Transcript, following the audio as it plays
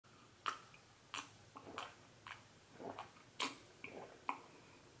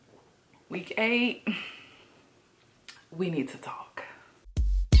Week 8, we need to talk.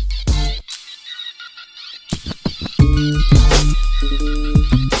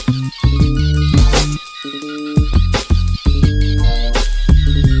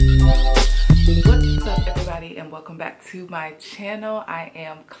 What's up, everybody, and welcome back to my channel. I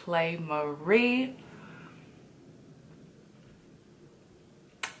am Clay Marie.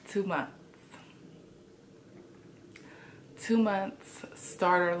 2 months. 2 months,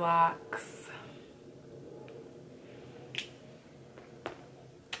 starter locks.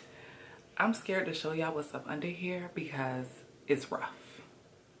 I'm scared to show y'all what's up under here because it's rough.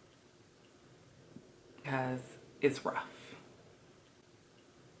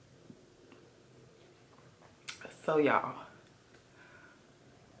 So y'all,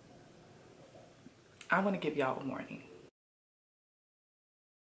 I want to give y'all a warning.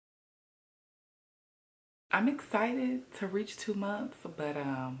 I'm excited to reach 2 months, but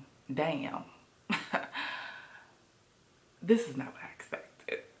damn. This is not what I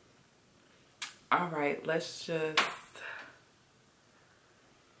expected. All right, let's just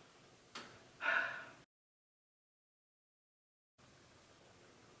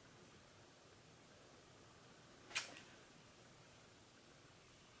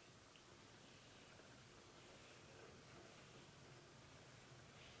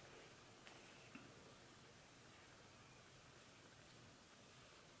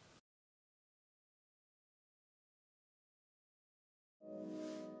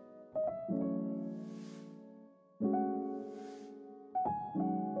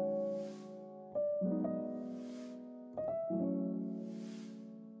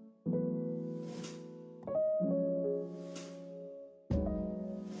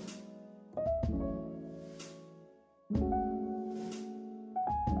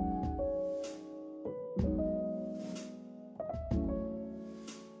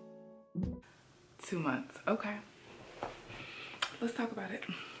months. Okay, let's talk about it.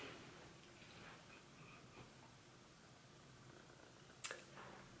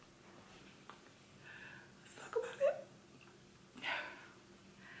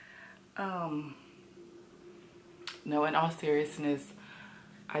 No, in all seriousness,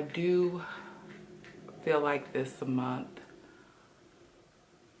 I do feel like this month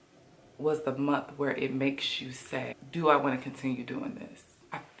was the month where it makes you say, do I want to continue doing this?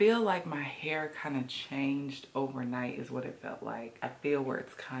 I feel like my hair kind of changed overnight is what it felt like. I feel where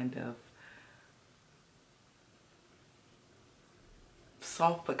it's kind of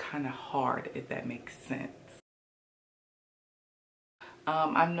soft but kind of hard, if that makes sense.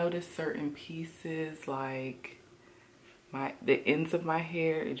 I've noticed certain pieces, like the ends of my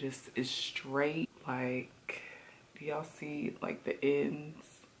hair, it just is straight. Like, do y'all see like the ends?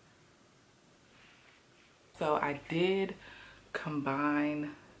 So I did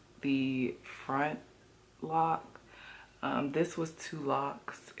combine the front lock. This was 2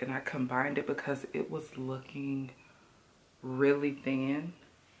 locks and I combined it because it was looking really thin.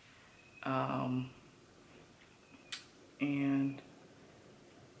 And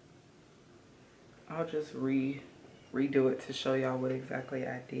I'll just redo it to show y'all what exactly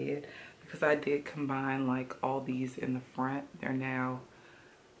I did, because I did combine like all these in the front. They're now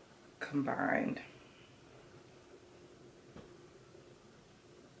combined.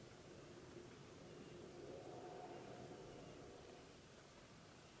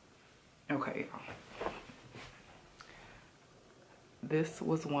 Okay, y'all. This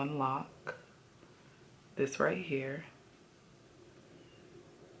was 1 lock. This right here.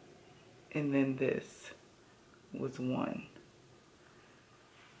 And then this was 1.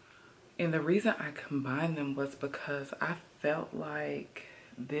 And the reason I combined them was because I felt like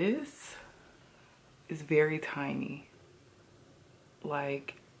this is very tiny.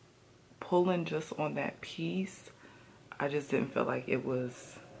 Like, pulling just on that piece, I just didn't feel like it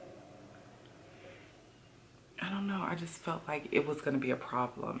was, I don't know, I just felt like it was going to be a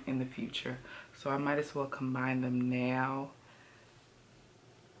problem in the future. So I might as well combine them now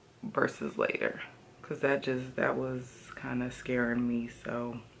versus later, because that was kind of scaring me.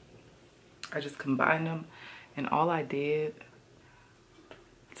 So I just combined them, and all I did,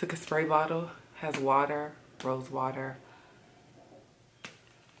 took a spray bottle, has water, rose water,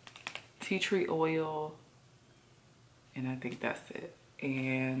 tea tree oil, and I think that's it.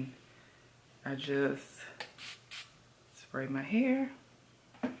 And I just spray my hair,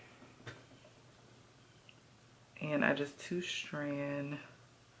 and I just 2-strand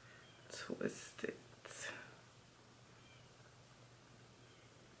twist it.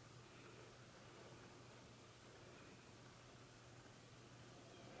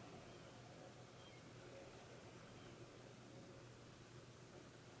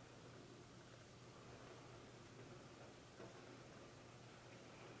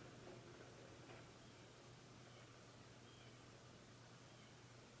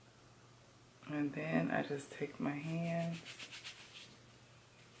 And then I just take my hand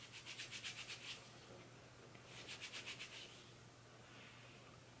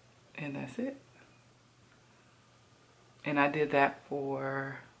and that's it. And I did that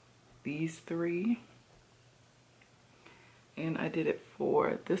for these three. And I did it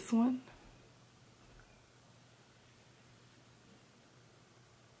for this one.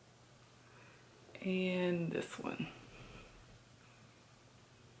 And this one.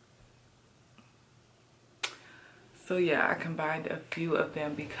 So yeah, I combined a few of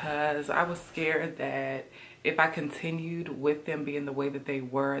them because I was scared that if I continued with them being the way that they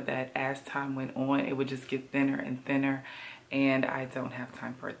were, that as time went on, it would just get thinner and thinner, and I don't have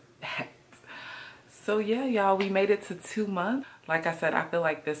time for that. So yeah, y'all, we made it to 2 months. Like I said, I feel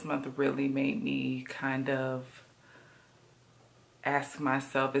like this month really made me kind of ask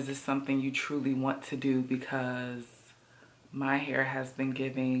myself, is this something you truly want to do? Because my hair has been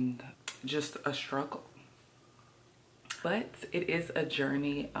giving just a struggle. But it is a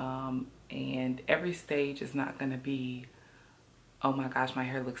journey, and every stage is not gonna be, oh my gosh, my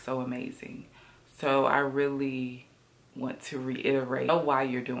hair looks so amazing. So I really want to reiterate, know why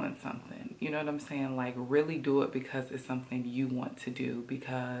you're doing something. You know what I'm saying? Like, really do it because it's something you want to do,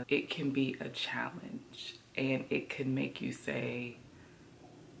 because it can be a challenge and it can make you say,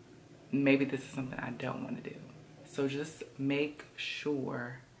 maybe this is something I don't want to do. So just make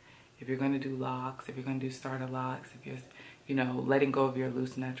sure, if you're going to do locks, if you're going to do starter locks, if you're, you know, letting go of your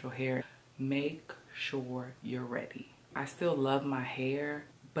loose natural hair, make sure you're ready. I still love my hair,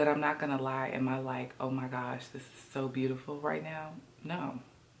 but I'm not going to lie. Am I like, oh my gosh, this is so beautiful right now? No.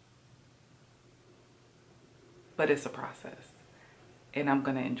 But it's a process, and I'm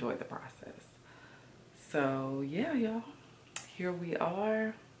going to enjoy the process. So yeah, y'all, here we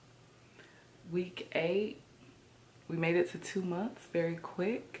are, week 8. We made it to 2 months very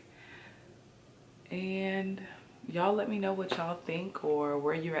quick. And y'all let me know what y'all think or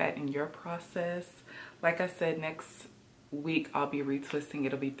where you're at in your process. Like I said, next week I'll be retwisting.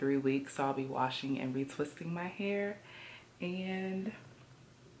 It'll be 3 weeks, so I'll be washing and retwisting my hair. And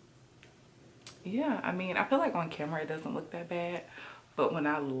yeah, I mean, I feel like on camera it doesn't look that bad, but when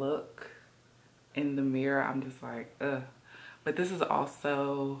I look in the mirror, I'm just like, ugh. But this is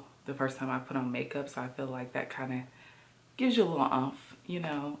also the first time I put on makeup, so I feel like that kind of gives you a little oomph, you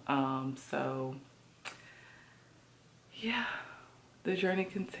know. So yeah, the journey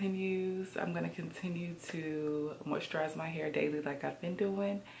continues. I'm gonna continue to moisturize my hair daily like I've been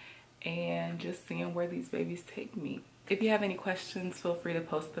doing, and just seeing where these babies take me. If you have any questions, feel free to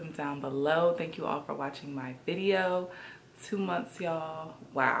post them down below. Thank you all for watching my video. 2 months, y'all.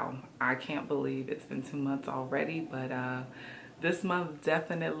 Wow, I can't believe it's been 2 months already, but this month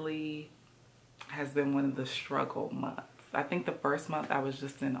definitely has been one of the struggle months. I think the first month I was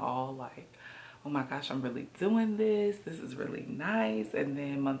just in awe, like, oh my gosh, I'm really doing this. This is really nice. And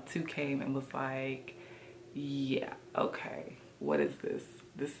then month 2 came and was like, yeah, okay, what is this?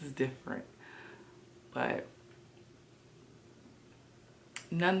 This is different. But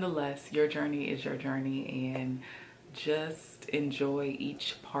nonetheless, your journey is your journey, and just enjoy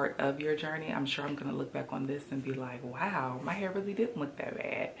each part of your journey. I'm sure I'm gonna look back on this and be like, wow, my hair really didn't look that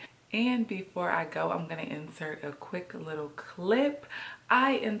bad. And before I go, I'm gonna insert a quick little clip.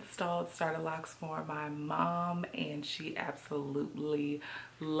 I installed starter locks for my mom, and she absolutely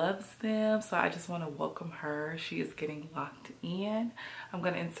loves them. So I just wanna welcome her. She is getting locked in. I'm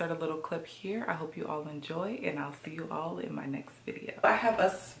gonna insert a little clip here. I hope you all enjoy, and I'll see you all in my next video. I have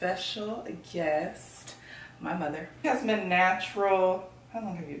a special guest. My mother has been natural. How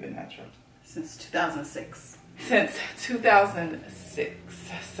long have you been natural? Since 2006. Since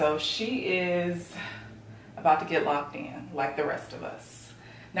 2006. So she is about to get locked in like the rest of us.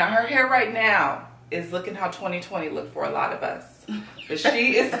 Now her hair right now is looking how 2020 looked for a lot of us. But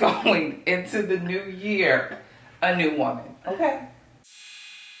she is going into the new year a new woman. Okay?